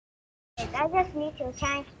I just need to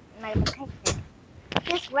change my location.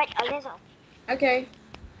 Just wait a little. Okay.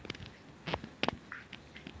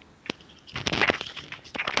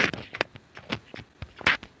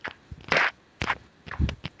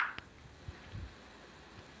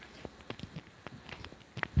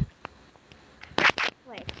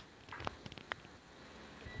 Wait.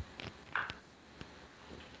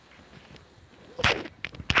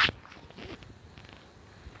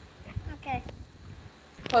 Okay.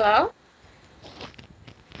 Hello?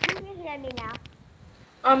 Can you hear me now?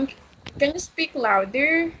 Um, can you speak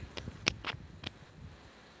louder?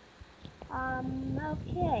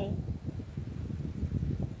 Okay.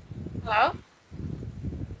 Hello?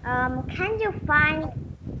 Can you find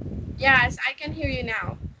Yes, I can hear you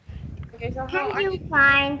now. Okay, so how can are you you?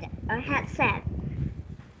 find a headset?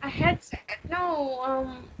 A headset?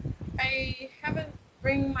 No, I haven't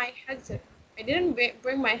bring my headset. I didn't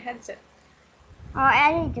bring my headset. Or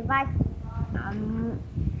any device? Um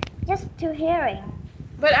just to hearing.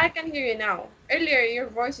 But I can hear you now. Earlier, your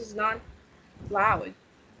voice is not loud.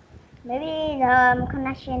 Maybe the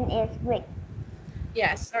connection is weak.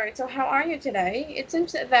 Yes, alright, so how are you today? It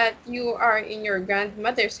seems that you are in your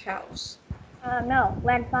grandmother's house. No,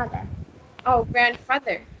 grandfather. Oh,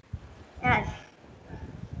 grandfather. Yes.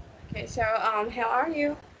 Okay, so how are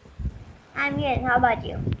you? I'm good. How about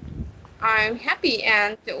you? I'm happy.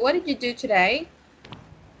 And what did you do today?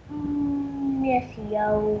 Yes,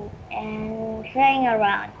 yo, and playing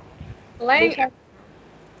around Playing.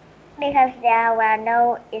 because there were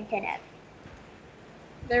no internet.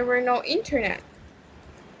 There were no internet.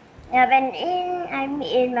 Yeah, I'm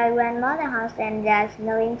in my grandmother's house and there's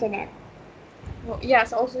no internet. Well,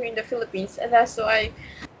 yes, also in the Philippines. And that's why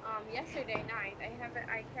yesterday night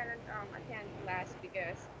I couldn't attend class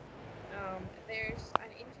because there's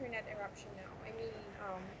an internet eruption now.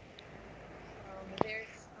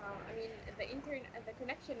 There's the internet the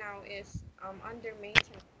connection now is under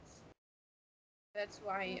maintenance. That's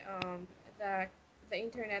why the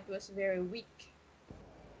internet was very weak.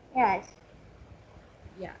 Yes.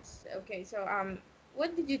 Yes. Okay. So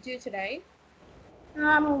what did you do today?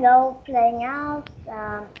 Go playing out,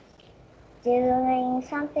 doing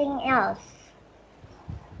something else.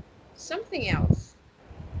 Something else.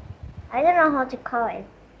 I don't know how to call it.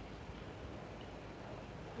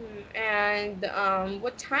 And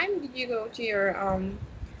what time did you go to your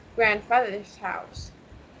grandfather's house?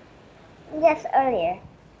 Yes, earlier.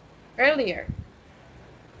 Earlier.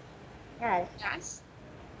 Yes. Yes.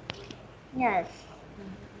 Yes.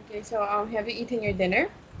 Okay. So have you eaten your dinner?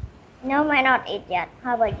 No, might not eat yet.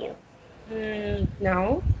 How about you?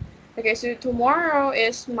 No. Okay. So tomorrow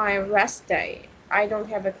is my rest day. I don't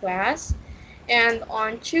have a class. And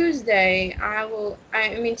on Tuesday, I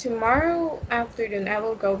mean, tomorrow afternoon, I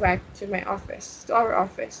will go back to my office, to our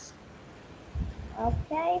office.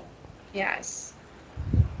 Okay. Yes.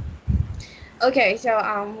 Okay, so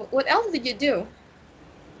what else did you do?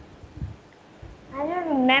 I don't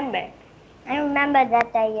remember. I remember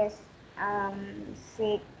that I just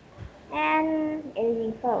sit and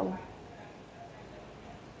using phone.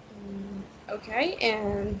 Okay,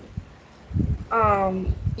 and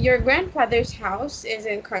your grandfather's house is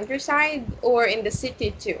in countryside or in the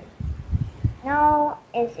city too? No,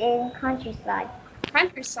 it's in countryside.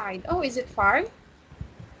 Countryside. Oh, is it far?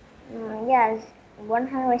 Yes,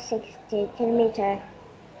 160 kilometer.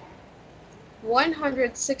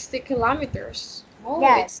 160 kilometers. Oh,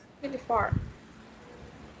 Yes. it's pretty far.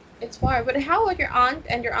 It's far. But how about your aunt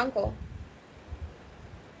and your uncle?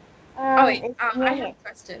 Oh wait, It's I near have here. a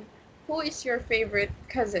question. Who is your favorite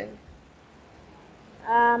cousin?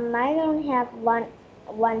 I don't have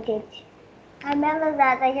one kid. I remember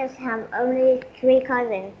that I just have only 3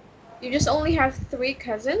 cousins. You just only have three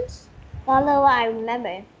cousins? Although I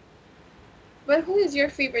remember. But who is your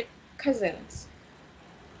favorite cousins?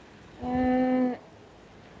 Um,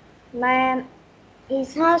 my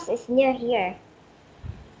his house is near here.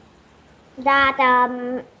 That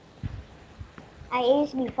I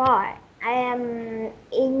used before. I am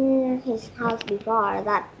in his house before.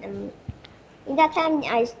 That in that time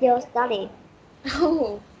I still studied.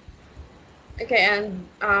 Oh, okay,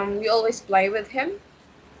 and you always play with him?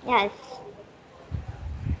 Yes.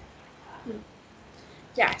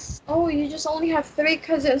 Yes. Oh, you just only have three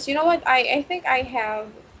cousins. You know what? I think I have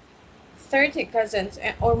 30 cousins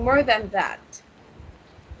or more than that.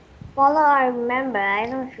 Although I remember, I'm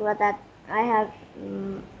not sure that I have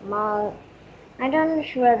more. I don't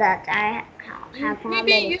sure that I have how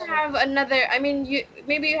Maybe many. you have another, I mean,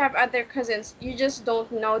 maybe you have other cousins. You just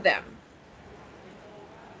don't know them.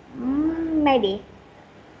 Maybe.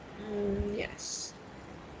 Yes.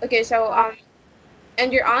 Okay, so Uh,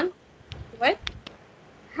 and your aunt? What?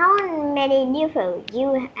 How many nephews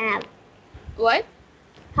you have? What?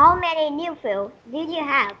 How many nephews did you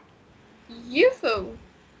have? UFO.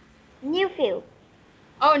 Nephew.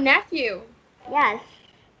 Oh, nephew. Yes.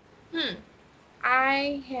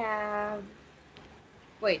 I have.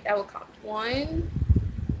 Wait, I will count. One,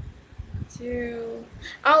 two.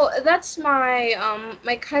 Oh, that's my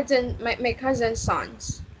cousin my cousin's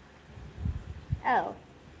sons. Oh.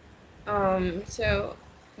 So,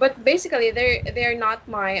 but basically they're not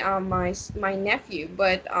my nephew,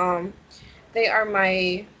 but they are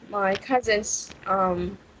my cousin's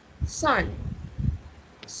son.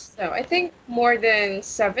 So I think more than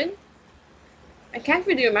seven. I can't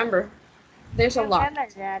really remember. There's a I lot. remember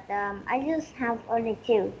that I just have only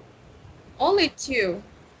two. Only two.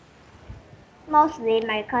 Mostly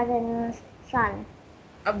my cousin's son.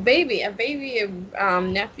 A baby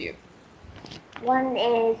nephew. One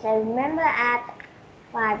is I remember at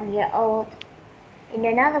 5 years old, and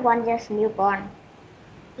another one just newborn.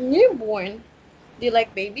 Newborn. Do you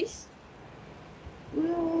like babies?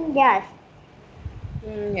 Yes.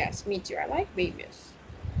 Yes, me too. I like babies.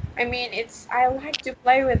 I mean, I like to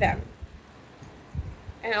play with them,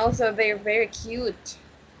 and also they're very cute.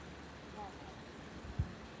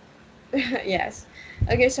 Yes.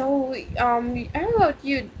 Okay, so I don't know about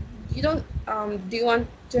you. You don't do you want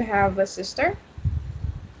to have a sister?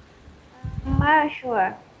 I'm not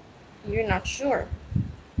sure. You're not sure.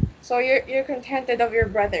 So you're contented of your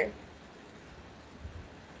brother.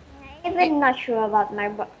 I'm even not sure about my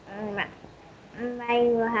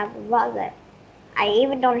have a brother. I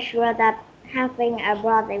even don't sure that having a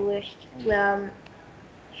brother will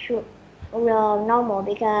should will normal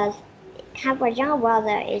because have a younger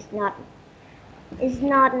brother is not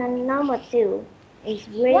normal too. It's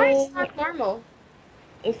Why is really not normal?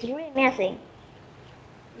 it's really messy.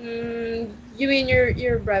 You mean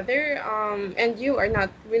your brother and you are not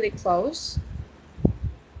really close?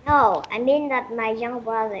 No, I mean that my younger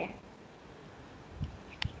brother.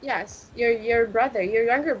 Yes, your brother, your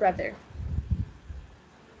younger brother.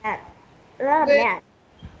 That a lot of But mess.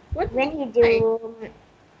 what? When he Why? do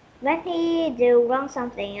when he do wrong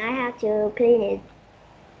something, I have to clean it.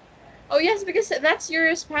 Oh yes, because that's your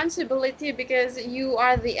responsibility because you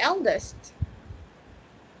are the eldest.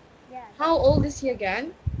 Yes. How old is he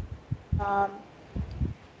again? Um,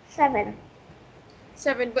 7.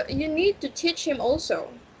 Seven, but you need to teach him also.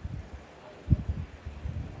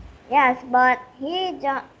 Yes, but he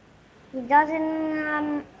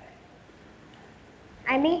doesn't.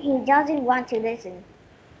 I mean, he doesn't want to listen.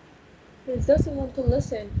 He doesn't want to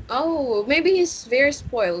listen. Oh, maybe he's very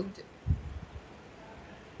spoiled.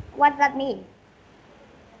 What that mean?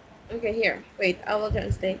 Okay, here. Wait, I will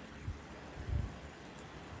translate.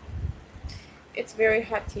 It's very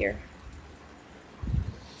hot here.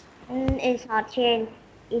 It's hot here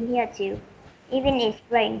in here too. Even in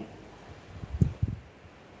spring.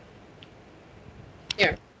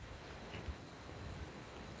 Here.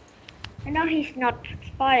 I know he's not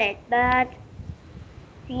spoiled, but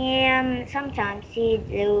sometimes he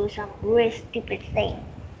do some really stupid thing.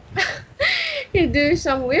 You do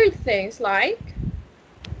some weird things like.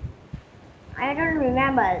 I don't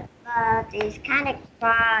remember, but it's kind of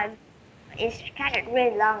fun. It's kind of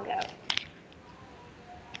really long ago.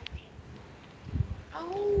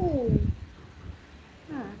 Oh.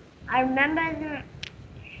 I remember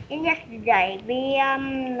in yesterday we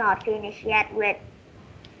not finished yet with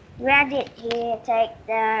where did he take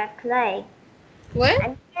the clay? What?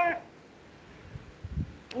 And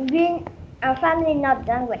we our family not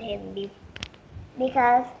done with him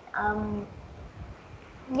because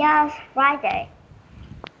yes Friday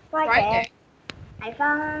Friday. I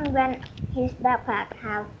found when his backpack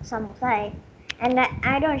have some clay, and that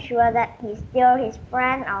I don't sure that he's still his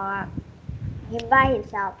friend or he by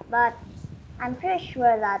himself, but I'm pretty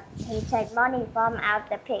sure that he take money from out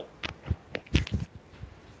the pig.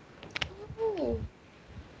 Oh.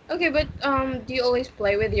 Okay, but do you always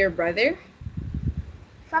play with your brother?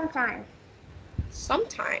 Sometimes.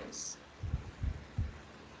 Sometimes.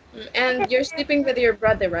 And you're sleeping with your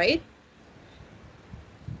brother, right?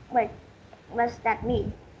 Wait, what's that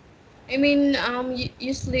mean? I mean,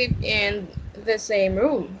 you sleep in the same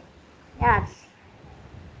room. Yes.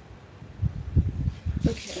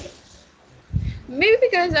 Okay. Maybe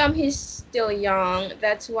because he's still young,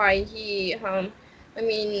 that's why I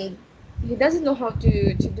mean, he doesn't know how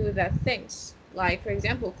to do that things. Like for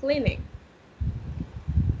example, cleaning.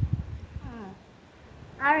 Hmm.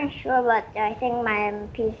 I'm not sure, but I think my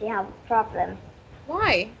PC have a problem.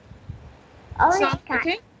 Why? It's Always not kind.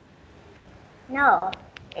 working? No,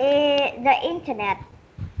 the internet.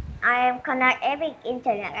 I am connect every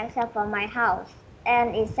internet except for my house,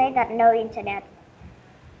 and it says that no internet.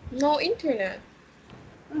 No internet.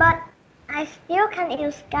 But I still can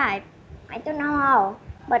use Skype. I don't know how,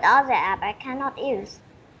 but other app I cannot use,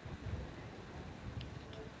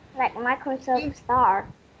 like Microsoft Star.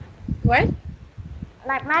 What?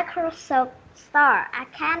 Like Microsoft Star, I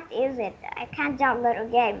can't use it. I can't download a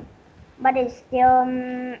game, but it's still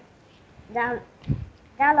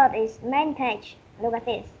download its main page. Look at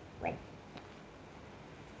this. Wait.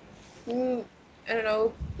 I don't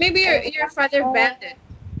know. Maybe your father banned it.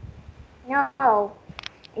 No.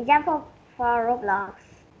 Example for Roblox.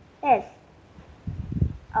 This.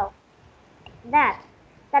 Oh. That.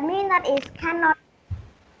 That means that it cannot.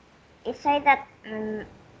 It says that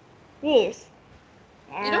this.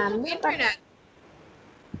 You don't have internet.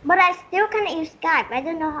 But I still can use Skype. I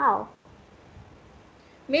don't know how.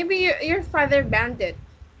 Maybe your father banned it.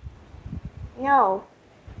 No.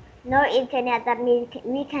 No internet. That means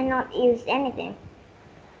we cannot use anything.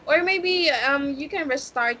 Or maybe you can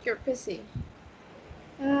restart your PC.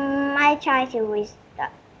 I try to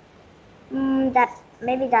restart.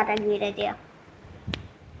 Maybe that's a good idea.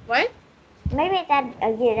 What? Maybe that's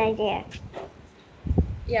a good idea.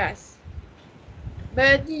 Yes.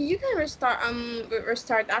 But you can restart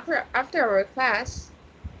after our class.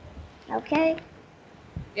 Okay.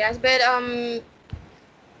 Yes, but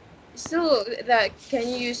still can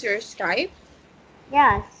you use your Skype?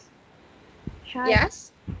 Yes.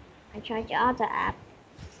 Yes. I tried the other app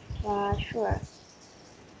for sure.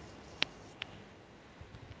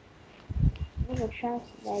 I will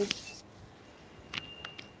translate.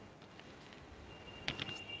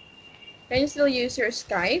 Can you still use your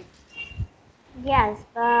Skype? Yes,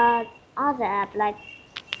 but other app like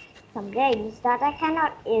some games that I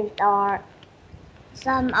cannot use or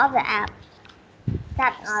some other app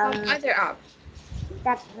that Some other app.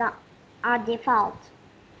 that's not our default.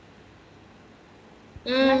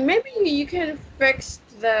 Maybe you can fix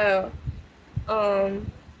the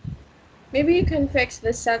maybe you can fix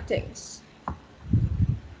the settings.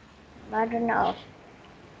 I don't know.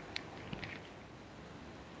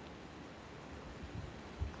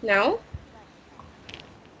 No?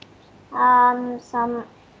 Some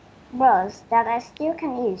words that I still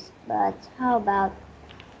can use, but how about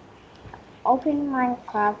open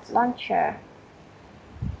Minecraft launcher?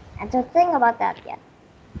 I don't think about that yet.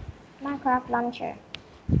 Minecraft launcher.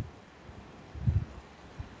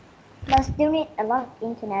 But still need a lot of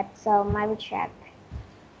internet, so maybe check.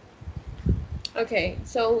 Okay,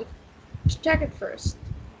 so check it first.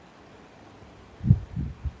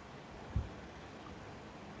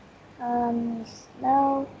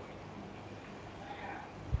 Slow.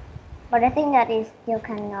 But I think that it still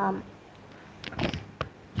can,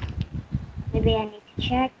 maybe I need to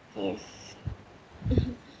check this.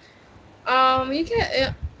 You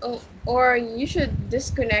can, or you should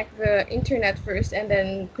disconnect the internet first and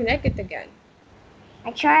then connect it again.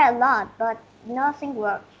 I try a lot, but nothing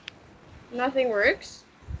works. Nothing works?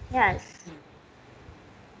 Yes.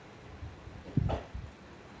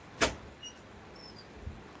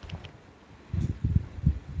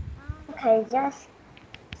 Okay, just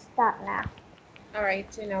start now.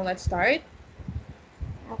 Alright, so now let's start.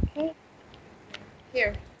 Okay.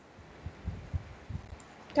 Here.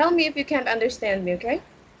 Tell me if you can't understand me, okay?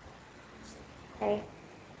 Okay.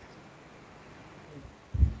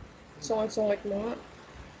 Sungit-sungit mo nga.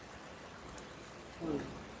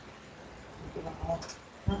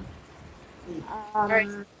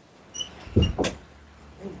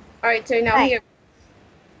 Alright, so now here.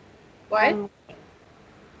 What?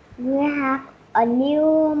 We have a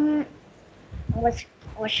new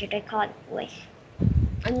what should I call it with?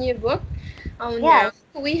 A new book? Yes.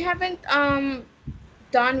 No, we haven't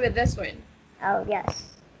done with this one. Oh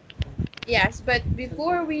yes. Yes, but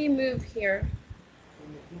before we move here,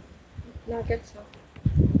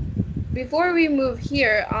 before we move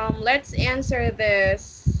here, let's answer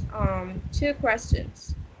this 2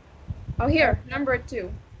 questions. Oh, here, number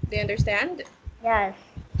 2. Do you understand? Yes.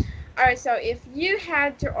 Alright, so if you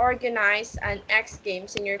had to organize an X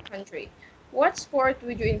Games in your country, what sport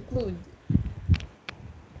would you include?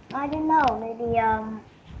 I don't know. Maybe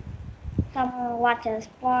some water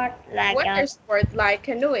sport like Water sport like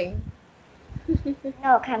canoeing.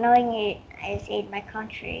 no, canoeing is in my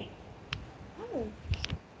country. Oh.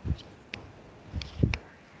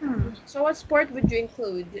 So what sport would you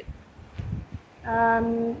include?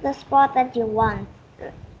 The sport that you want.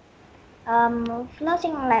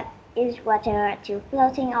 Floating like is water to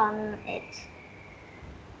floating on it.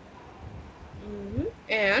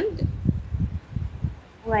 And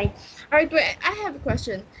Wait, All right, wait. I have a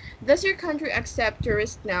question. Does your country accept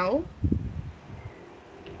tourists now?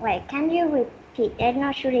 wait, can you repeat? I'm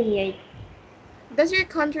not sure to hear it. Does your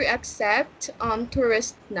country accept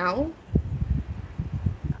tourists now?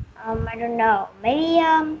 I don't know. Maybe,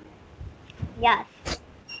 yes.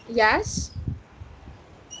 Yes.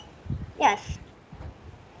 Yes.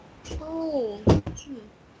 Oh.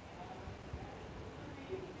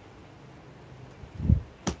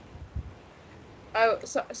 Oh,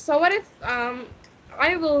 so what if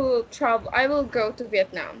I will travel? I will go to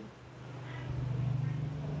Vietnam.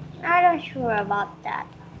 I'm not sure about that.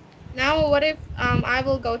 Now, what if I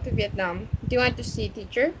will go to Vietnam? Do you want to see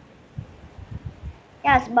teacher?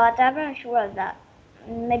 Yes, but I'm not sure of that.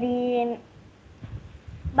 Maybe,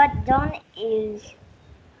 but Don is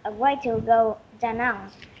a way to go Da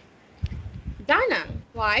Nang. Da Nang.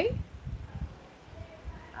 Why?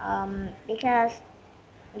 Because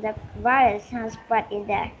the virus has spread in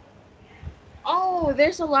there. Oh,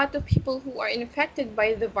 there's a lot of people who are infected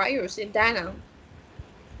by the virus in Da Nang.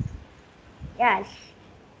 Yes.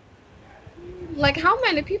 Like how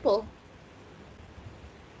many people?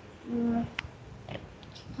 Mm,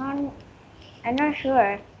 I'm, I'm not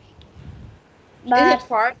sure. Is it But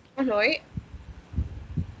far from Hanoi?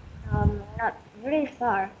 not really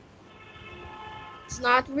far. It's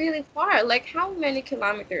not really far. Like how many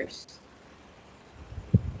kilometers?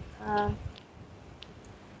 Uh,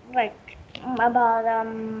 like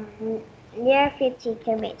about near 50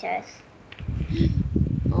 kilometers.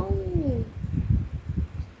 Oh,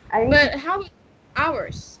 At least but how many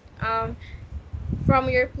hours? From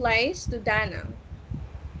your place to Da Nang.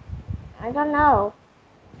 I don't know.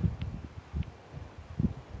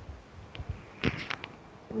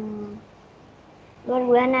 Mm, but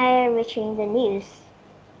when I reaching the news,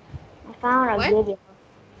 I found a What? video.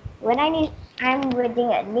 When I'm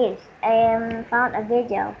reading a news, I found a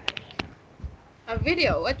video. A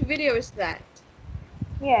video. What video is that?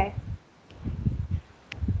 Here,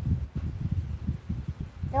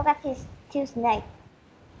 look at these two snakes.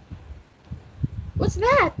 What's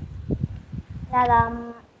that? That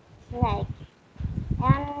snake,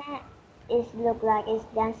 and it look like it's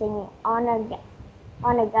dancing on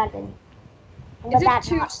a garden. Is But it that's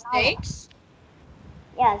two not normal. snakes?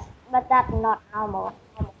 Yes, but that's not normal.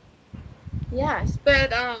 Yes,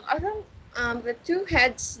 but I don't. The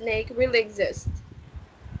two-head snake really exist.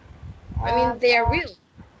 I Um, mean, they are real,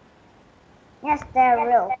 yes, they're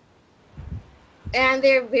real. and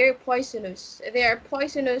they're very poisonous. They are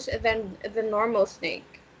poisonous than the normal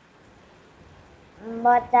snake.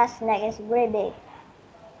 But that snake is really big.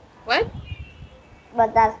 What?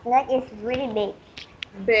 But that snake is really big.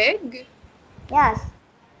 Big? Yes.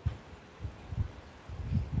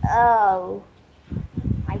 Oh,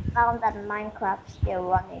 I found that Minecraft still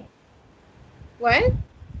running. What?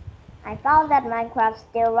 I found that Minecraft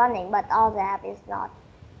still running, but all the app is not.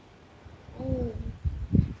 Oh.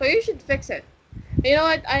 So you should fix it. You know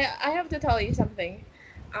what? I have to tell you something.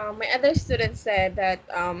 My other student said that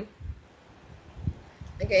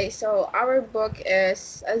okay, so our book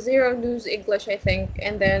is a Zero News English, I think,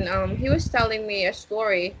 and then he was telling me a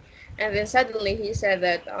story, and then suddenly he said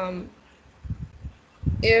that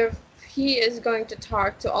if he is going to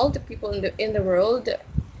talk to all the people in the world,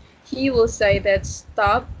 he will say that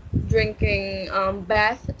stop drinking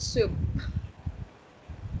bath soup,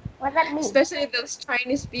 What that mean? especially those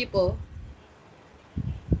Chinese people.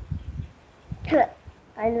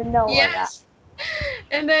 I don't know what that. Yes.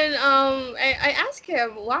 And then I asked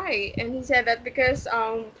him why, and he said that because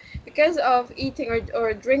of eating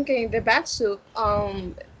or drinking the bat soup,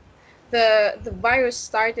 the virus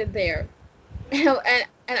started there.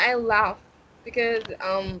 And I laughed because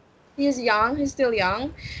he's young, he's still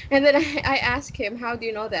young, and then I asked him, how do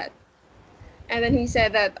you know that? And then he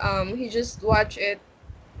said that he just watched it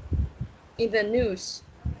in the news.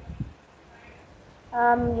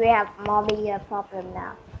 We have more bigger problem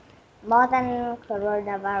now. More than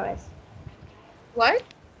coronavirus. What?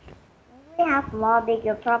 We have more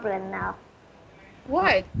bigger problem now.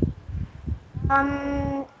 What?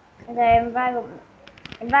 The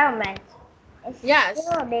environment is still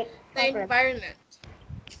Yes, a big the problem. environment.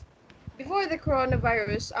 Before the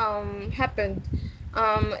coronavirus happened,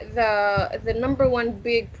 the number one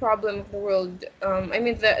big problem of the world, I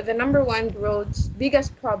mean the number one world's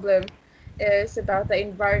biggest problem is about the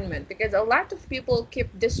environment because a lot of people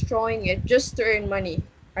keep destroying it just to earn money,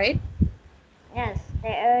 right? Yes,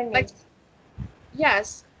 they earn Like it.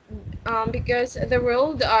 yes, because the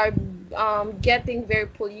world are getting very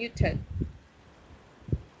polluted.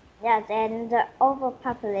 Yes, and the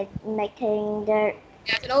overpopulate making the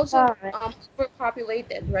Yes, and also forest.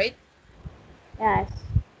 overpopulated, right? Yes.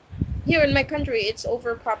 Here in my country, it's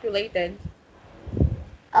overpopulated.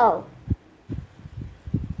 Oh,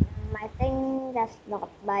 I think that's not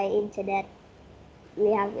by internet.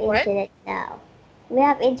 We have What? internet now. We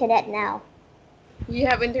have internet now. You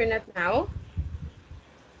have internet now?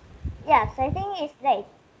 Yes, I think it's late.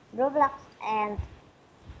 Roblox and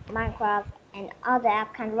Minecraft and other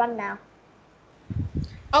app can run now.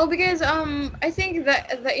 Oh, because I think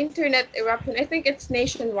the internet eruption, I think it's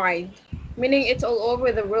nationwide, meaning it's all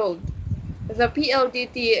over the world. The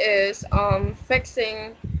PLDT is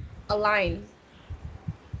fixing a line.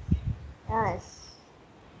 Yes.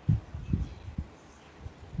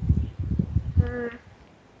 Mm,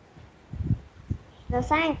 the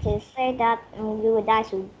scientists say that we will die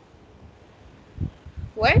soon.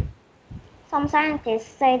 What? Some scientists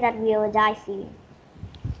say that we will die soon.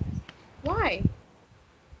 Why?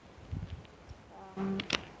 Um,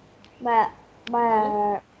 but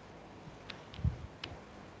but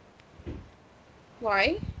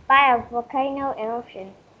Why? by a volcano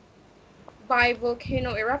eruption, By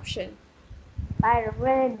volcano eruption. by a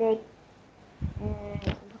really big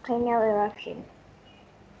volcano eruption.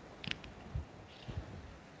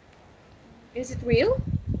 Is it real?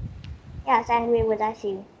 Yes, and we will die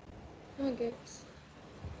soon. I guess.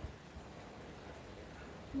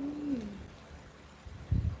 Hmm.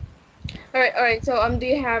 All right. So do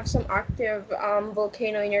you have some active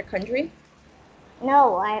volcano in your country?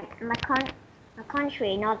 No, my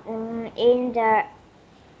country not in the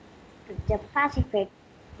Pacific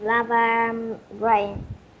lava rain.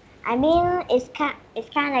 I mean, it's kind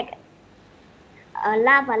of like a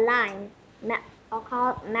lava line, or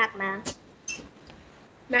called magma.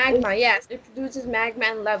 It's, Magma. Yes, it produces magma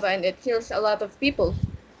and lava, and it kills a lot of people.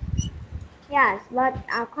 yes, but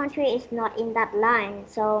our country is not in that line,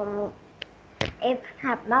 so if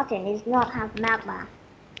have mountain, it's not have magma.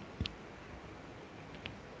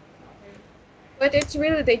 But it's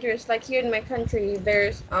really dangerous. Like here in my country,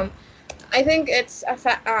 there's I think it's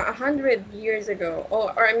 100 years ago,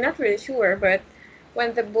 or I'm not really sure, but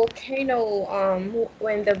when the volcano um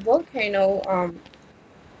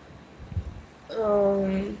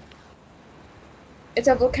it's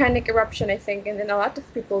a volcanic eruption, I think, and then a lot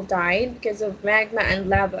of people died because of magma and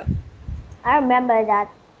lava. I remember that.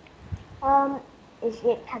 Is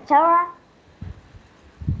it Katara?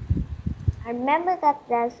 I remember that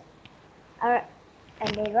there's a,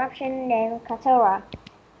 an eruption named Katara,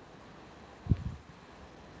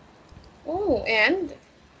 Oh, and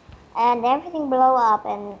and everything blew up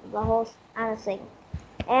and the whole anything.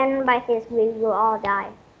 And by this we will all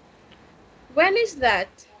die. when is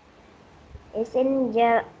that? It's in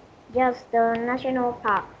just the national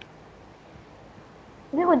park.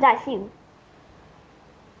 We will die soon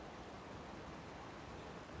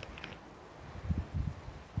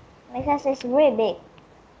because it's really big.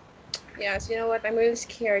 Yes, you know what? I'm really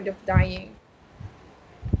scared of dying.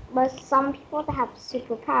 But some people have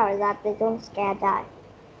superpower that they don't scare die.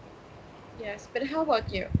 Yes, but how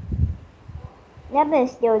about you? Never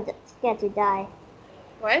still scared to die.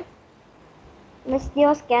 What? We're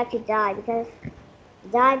still scared to die because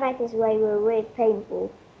die by this way will really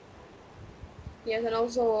painful. Yes, and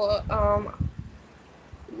also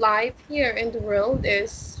life here in the world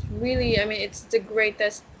is really, I mean, it's the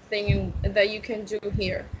greatest thing that you can do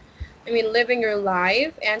here. I mean, living your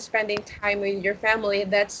life and spending time with your family,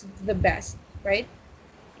 that's the best, right?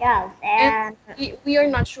 Yes, And and we are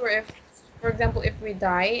not sure if, for example, if we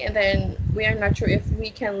die and then we are not sure if we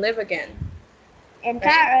can live again,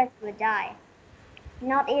 right? entire Earth will die.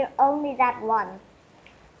 Not only that one.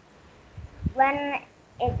 When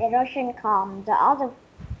its erosion comes, the other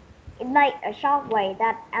it makes a shock wave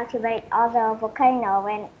that activates other volcano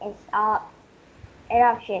when it's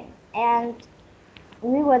eruption, and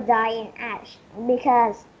we will die in ash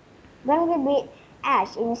because when we breathe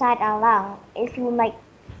ash inside our lung, it will make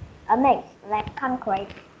a mix like concrete.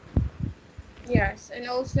 Yes, and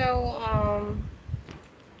also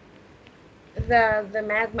the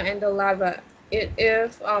magma and the lava.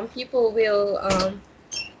 If people will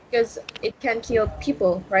because it can kill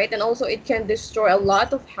people, right? And also it can destroy a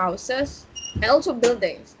lot of houses and also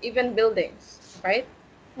buildings, even buildings, right?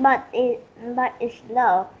 But it's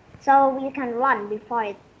low, so we can run before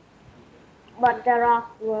it. But the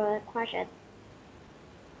rock will crush it.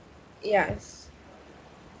 Yes.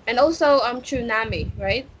 And also tsunami,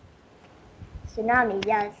 right? Tsunami,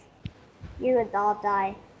 yes, you will all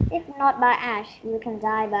die. If not by ash, you can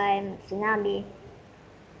die by tsunami.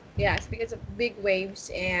 Yes, because of big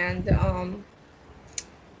waves and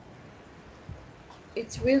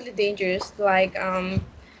it's really dangerous. Like um,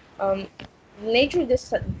 nature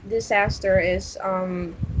disaster is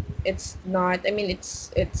it's not. I mean,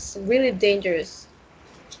 it's really dangerous.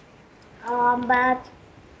 But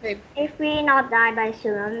Like, if we not die by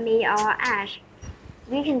tsunami or ash,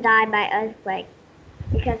 we can die by earthquake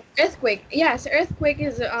because earthquake, yes, earthquake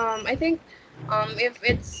is I think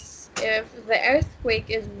if the earthquake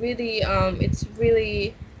is really it's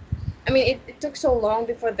really, I mean, it took so long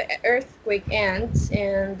before the earthquake ends,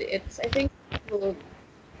 and it's, I think will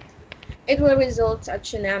it will result a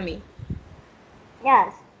tsunami.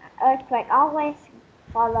 yes, earthquake always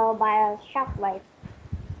followed by a shock wave.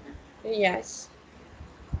 Yes,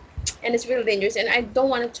 and it's really dangerous, and I don't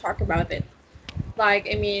want to talk about it. Like,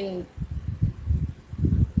 I mean,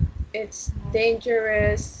 it's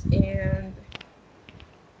dangerous, and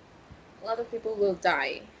a lot of people will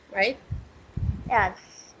die, right?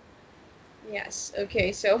 Yes. Yes.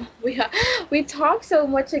 Okay. So we talk so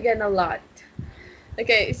much again a lot.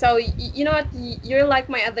 Okay. So you know what? You're like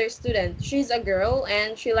my other student. She's a girl,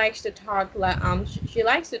 and she likes to talk. She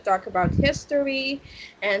likes to talk about history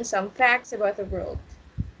and some facts about the world.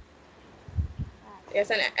 Yes,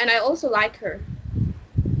 and I also like her.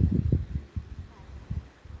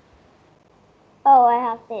 Oh, I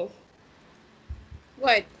have this.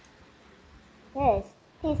 What? This.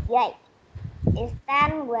 His gate. It's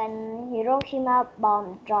then when Hiroshima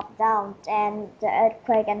bomb dropped down and the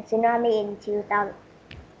earthquake and tsunami in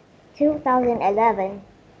 2011.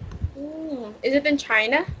 Is it in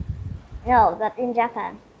China? No, but in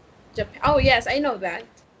Japan. Japan? Oh yes, I know that.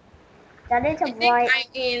 The little I think boy, I'm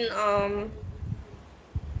in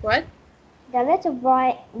what? the little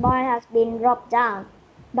boy has been dropped down,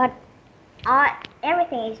 but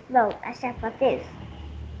everything is built except for this.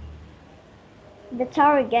 The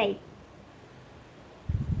Torii Gate.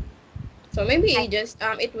 So maybe it just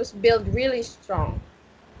it was built really strong.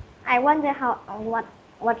 I wonder what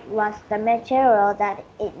was the material that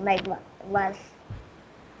it made was.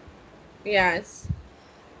 Yes.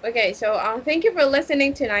 Okay, so thank you for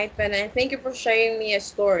listening tonight, Ben, and thank you for sharing me a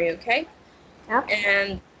story, okay? Okay.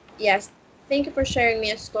 And yes, thank you for sharing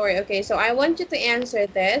me a story. Okay, so I want you to answer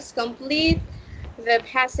this. Complete the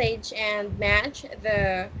passage and match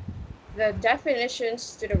the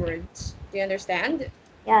definitions to the words. Do you understand?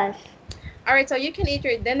 Yes. All right, so you can eat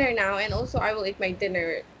your dinner now, and also I will eat my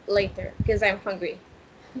dinner later because I'm hungry.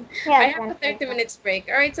 I Yes, have a and 30 minutes break.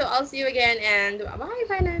 All right, so I'll see you again, and bye,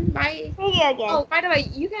 Brennan. Bye. see you again. Oh, by the way,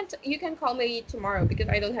 you can call me tomorrow because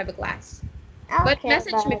I don't have a class. But Okay,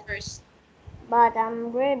 message me first. but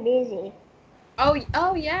I'm really busy.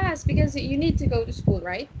 Oh yes, because you need to go to school,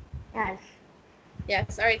 right? Yes.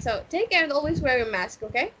 Yes. All right. So take care and always wear your mask,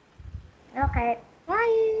 okay? Okay.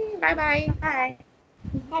 Bye. Bye. Bye. Bye.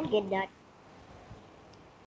 Have a good night.